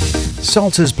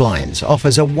 Salters Blinds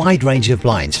offers a wide range of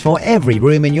blinds for every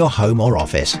room in your home or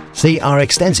office. See our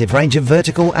extensive range of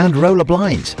vertical and roller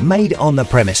blinds made on the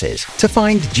premises to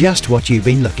find just what you've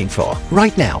been looking for.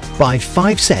 Right now, buy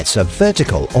 5 sets of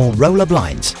vertical or roller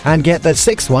blinds and get the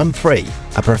 6th one free.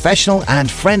 A professional and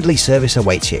friendly service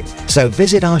awaits you. So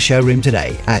visit our showroom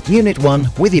today at Unit 1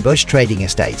 Withybush Trading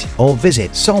Estate or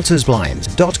visit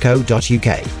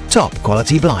saltersblinds.co.uk. Top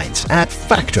quality blinds at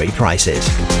factory prices.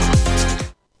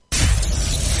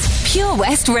 Pure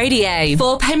West Radio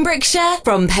for Pembrokeshire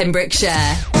from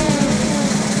Pembrokeshire.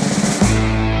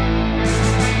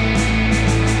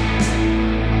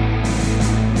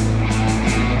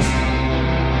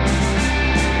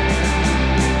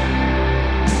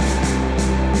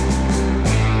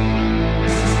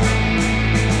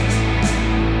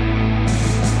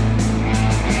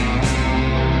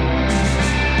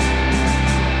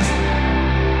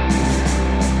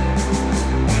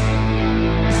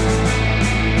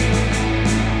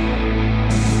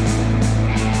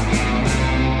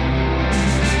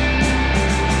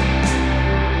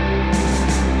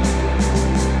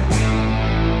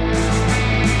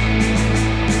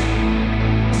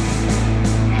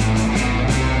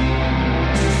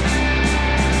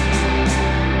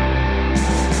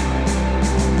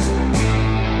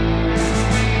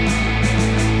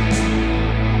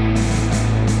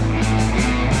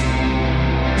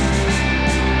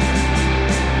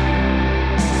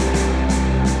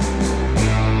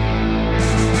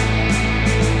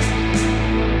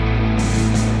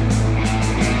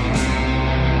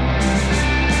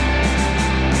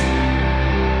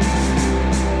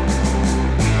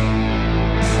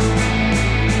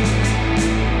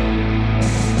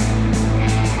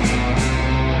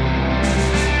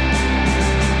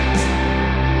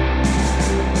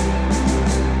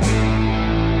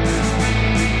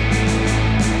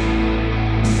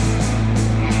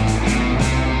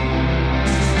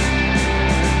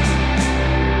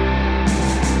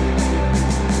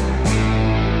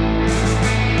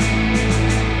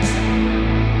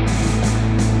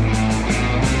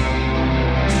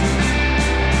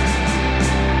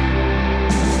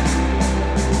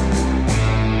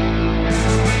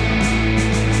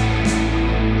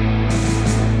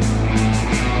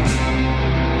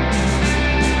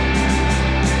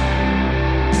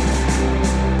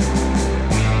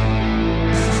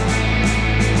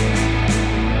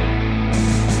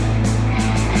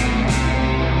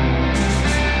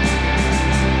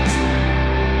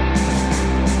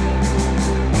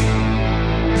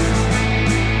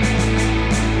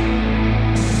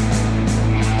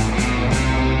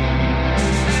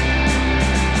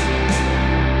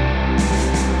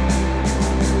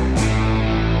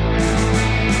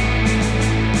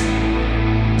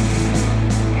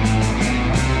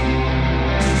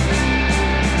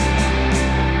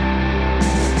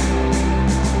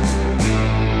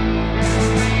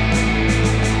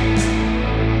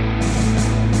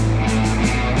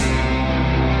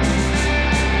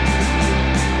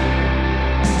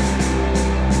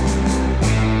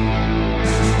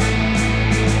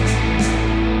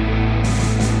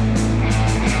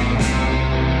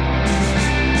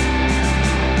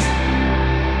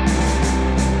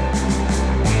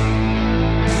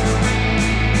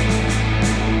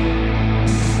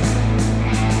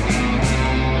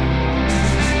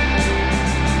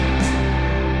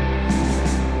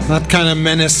 That kind of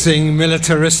menacing,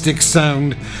 militaristic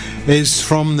sound is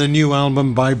from the new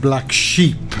album by Black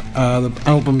Sheep. The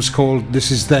album's called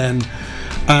This Is Then,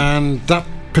 and that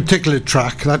particular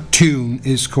track, that tune,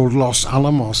 is called Los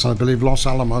Alamos. I believe Los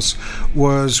Alamos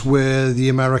was where the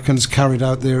Americans carried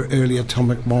out their early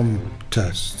atomic bomb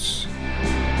tests.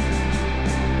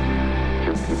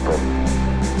 Two people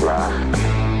laughed.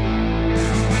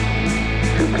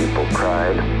 Two people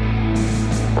cried.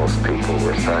 Most people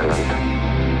were silent.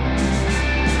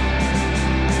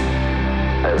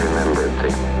 I remembered the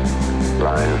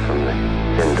line from the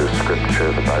Hindu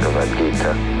scripture, the Bhagavad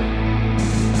Gita.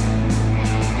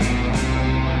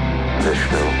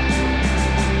 Vishnu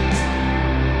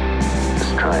is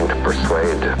trying to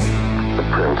persuade the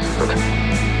prince that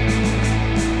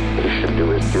he should do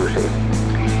his duty,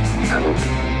 and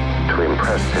to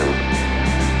impress him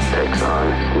takes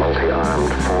on his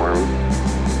multi-armed form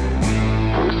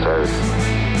and says,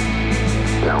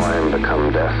 "Now I am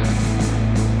become death,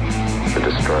 the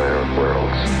destroyer of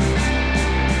worlds."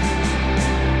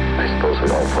 I suppose we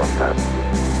all thought that,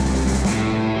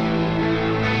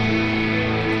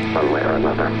 one way or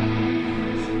another.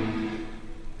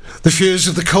 The fears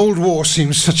of the Cold War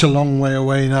seem such a long way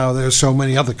away now. There are so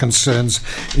many other concerns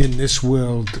in this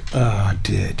world. Ah,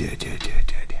 dear.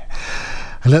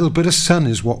 A little bit of sun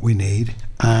is what we need,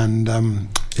 and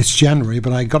it's January,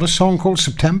 but I got a song called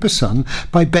September Sun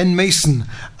by Ben Mason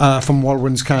from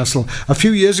Walwyn's Castle. A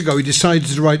few years ago, he decided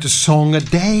to write a song a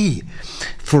day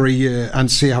for a year and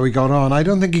see how he got on. I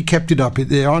don't think he kept it up.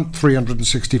 There aren't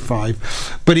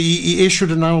 365, but he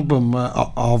issued an album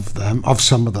of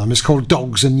some of them. It's called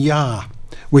Dogs and Ya,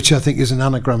 which I think is an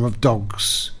anagram of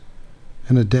dogs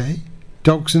in a day.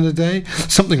 Dogs in a day?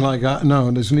 Something like that.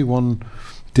 No, there's only one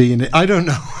D in it. I don't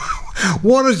know.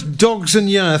 What does Dogs and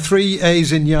Ya, 3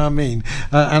 A's in Ya mean?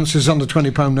 Answers on the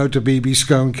 £20 note to BB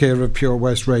Skone, care of Pure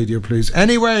West Radio, please.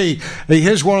 Anyway,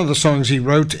 here's one of the songs he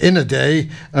wrote in a day.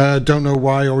 Don't know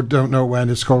why or don't know when.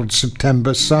 It's called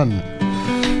September Sun.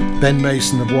 Ben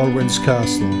Mason of Walwyn's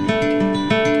Castle.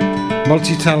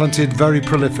 Multi-talented, very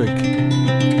prolific.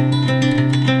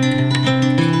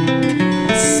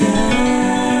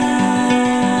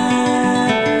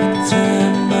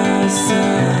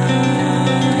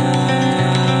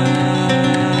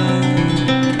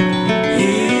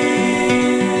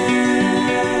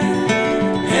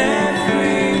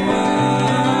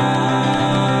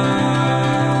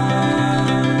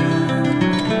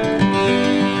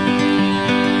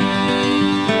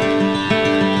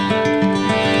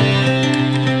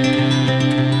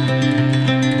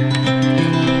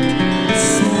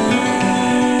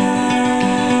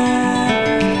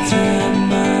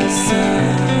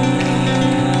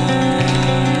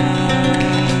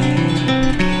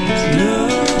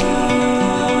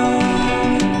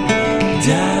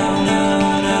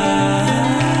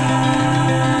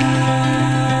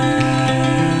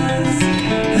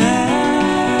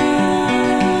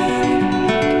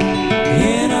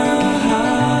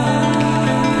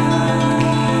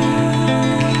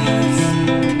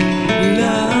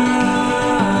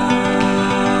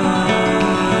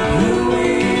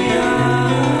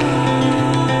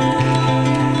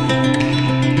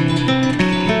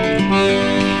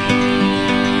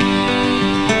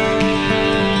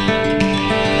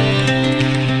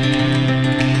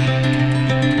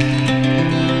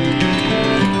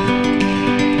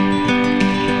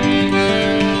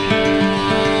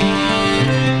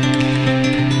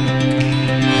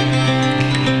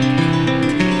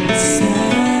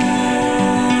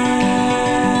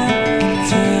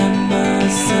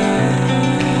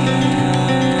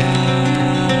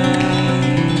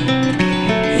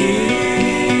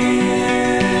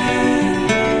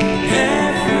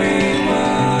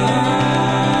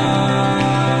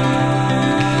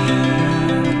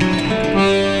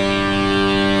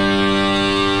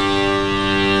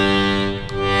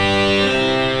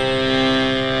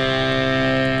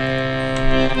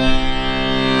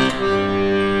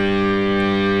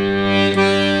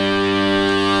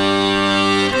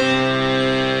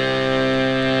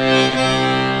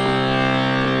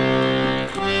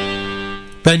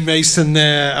 Ben Mason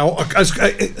there.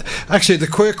 Actually, the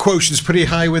queer quotient is pretty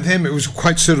high with him. It was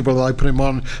quite suitable that I put him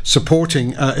on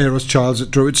supporting Eros Childs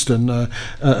at Druidston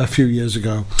a few years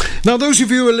ago. Now, those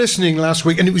of you who were listening last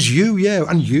week, and it was you, yeah,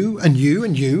 and you,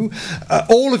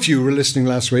 all of you were listening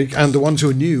last week, and the ones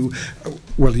who knew,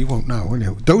 well, you won't know, will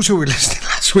you? Those who were listening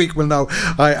last week will know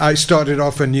I started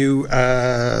off a new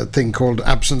thing called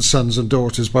Absent Sons and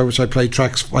Daughters, by which I play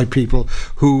tracks by people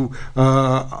who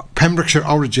Pembrokeshire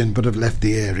origin but have left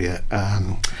the area.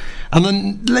 And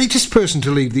the latest person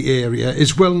to leave the area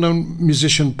is well-known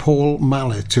musician Paul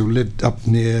Mallet, who lived up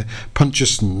near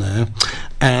Puncheston there,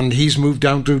 and he's moved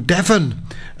down to Devon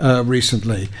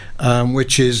recently,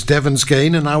 which is Devon's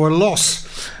gain and our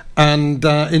loss. And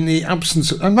in the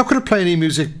absence I'm not going to play any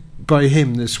music by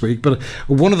him this week, but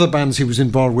one of the bands he was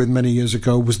involved with many years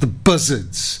ago was the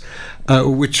Buzzards,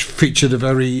 which featured a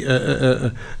very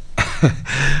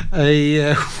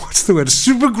what's the word?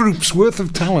 Supergroup's worth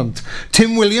of talent.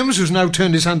 Tim Williams, who's now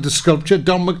turned his hand to sculpture.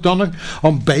 Don McDonough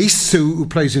on bass, who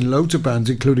plays in loads of bands,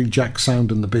 including Jack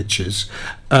Sound and the Bitches.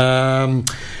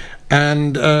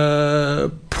 And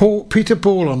Peter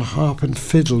Ball on harp and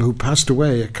fiddle, who passed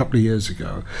away a couple of years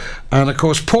ago. And of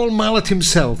course Paul Mallet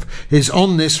himself is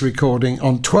on this recording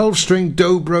on 12-string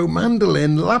dobro,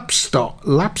 mandolin, lap steel,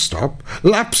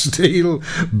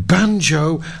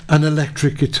 banjo and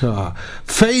electric guitar.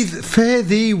 Fare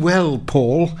thee well,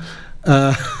 Paul.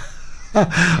 I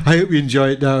hope you enjoy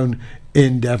it down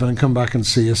in Devon and come back and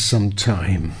see us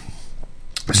sometime.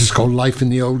 This is called Life in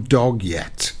the Old Dog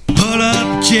Yet. Pull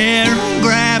up a chair and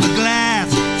grab a glass.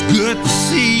 It's good to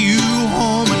see you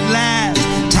home at last.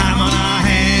 Time on our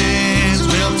hands,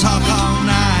 we'll talk all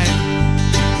night.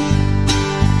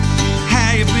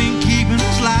 How you been keeping?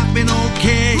 Has life been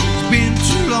okay? It's been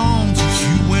too long since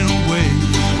you went away.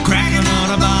 Cracking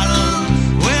on a bottle,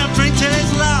 well, drink till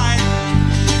it's light.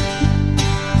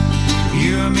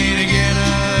 You and me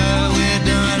together, we're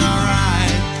doing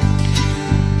alright.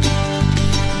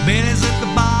 Billy's at the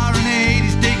bar and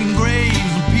 80's digging graves,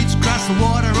 and Pete's across the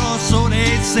water, or so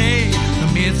they say. The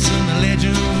myths and the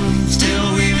legends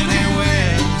still weaving their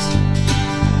webs.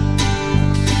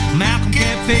 Malcolm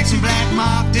kept fixing, Black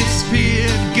Mark disappeared.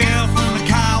 Girl from the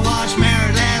car wash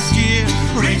married last year.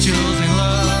 Rachel's in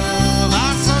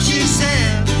love, so she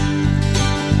said.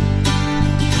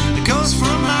 The ghost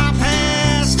from my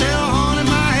past still haunting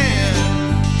my head.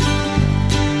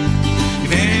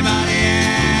 If anybody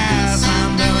asks,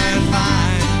 I'm doing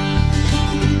fine.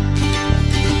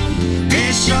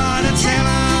 Be sure to tell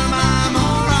them I'm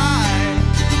alright.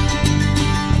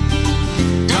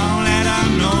 Don't let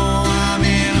them know I'm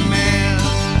in a mess.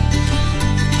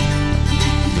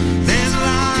 There's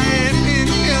life in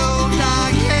the old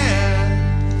dog yet.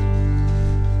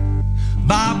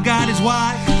 Bob got his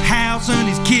wife, house and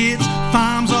his kids.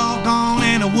 Farm's all gone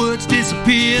and the woods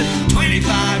disappeared.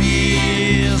 25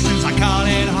 years since I called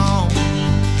it home.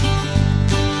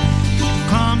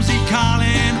 Clumsy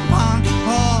calling one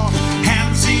Paul.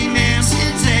 Haven't seen them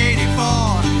since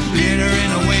 84. Litter in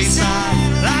the wayside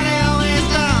like they always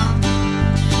done.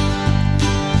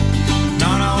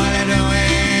 Don't know what they're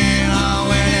doing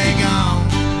or where they gone.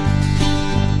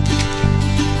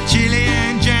 Chili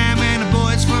and jam and the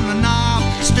boys from the knob,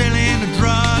 still into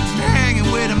drugs and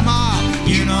hanging with a mob.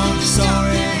 You know the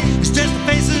story, it's just the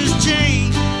faces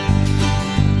change.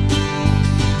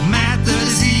 Matt the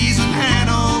disease and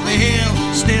Hanover Hill,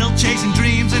 still chasing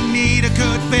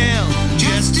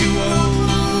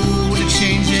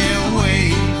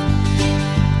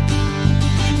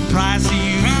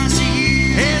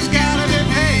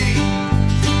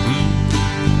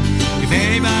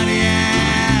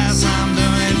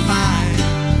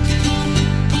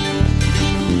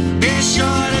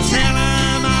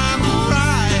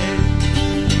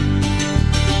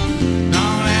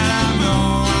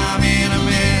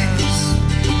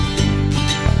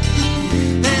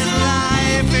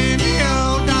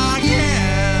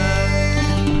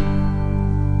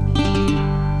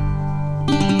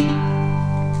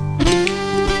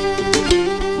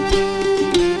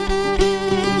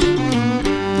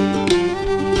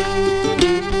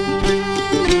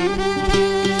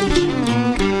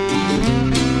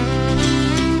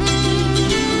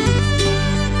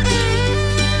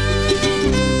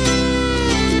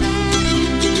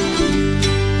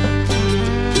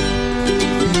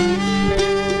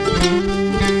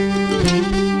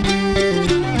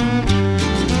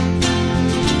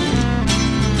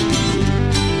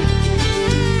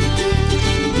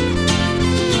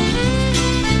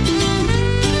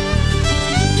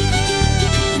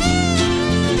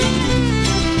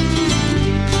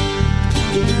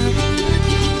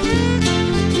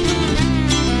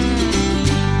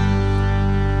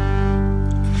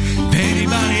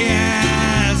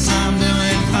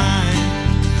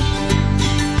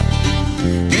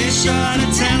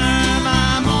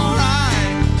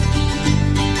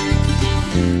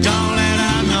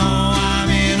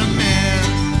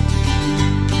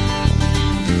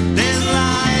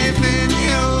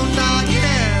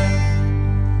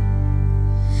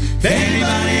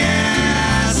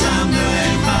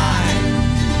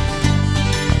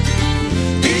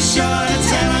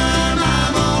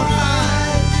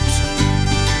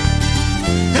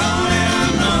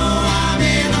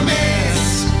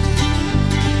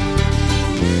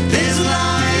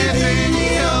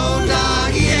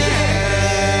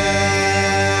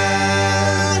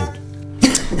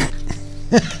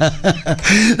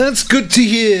That's good to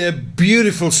hear.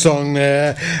 Beautiful song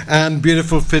there, and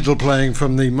beautiful fiddle playing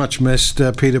from the much missed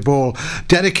Peter Ball.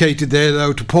 Dedicated there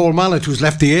though to Paul Mallet, who's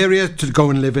left the area to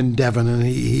go and live in Devon, and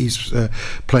he's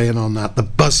playing on that. The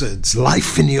Buzzards,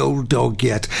 Life in the Old Dog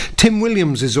Yet. Tim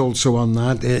Williams is also on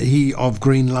that. He of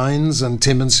Green Lions, and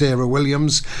Tim and Sarah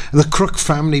Williams, the Crook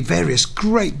Family, various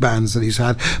great bands that he's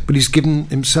had, but he's given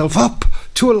himself up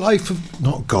to a life of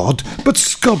not God but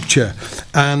sculpture,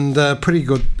 and pretty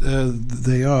good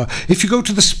they are. If you go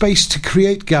to the Space to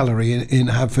Create gallery in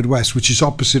Haverfordwest, which is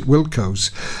opposite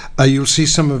Wilco's, you'll see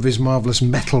some of his marvellous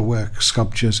metalwork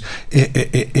sculptures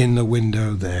in the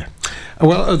window there.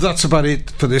 Well, that's about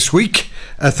it for this week.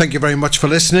 Thank you very much for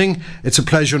listening. It's a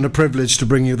pleasure and a privilege to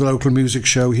bring you the local music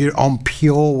show here on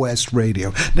Pure West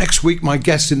Radio. Next week, my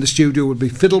guest in the studio will be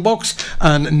Fiddlebox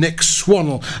and Nick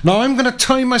Swannell. Now, I'm going to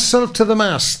tie myself to the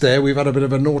mast there. We've had a bit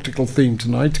of a nautical theme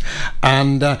tonight,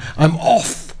 and I'm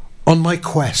off on my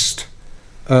quest.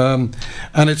 And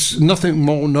it's nothing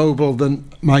more noble than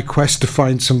my quest to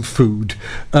find some food.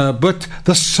 But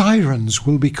the Sirens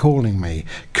will be calling me,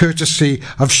 courtesy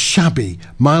of Shabby,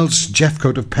 Miles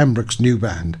Jeffcoat of Pembroke's new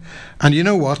band. And you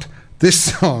know what?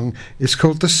 This song is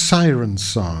called the Siren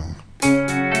Song.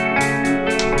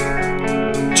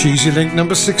 Cheesy Link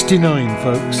number 69,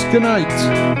 folks. Good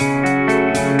night.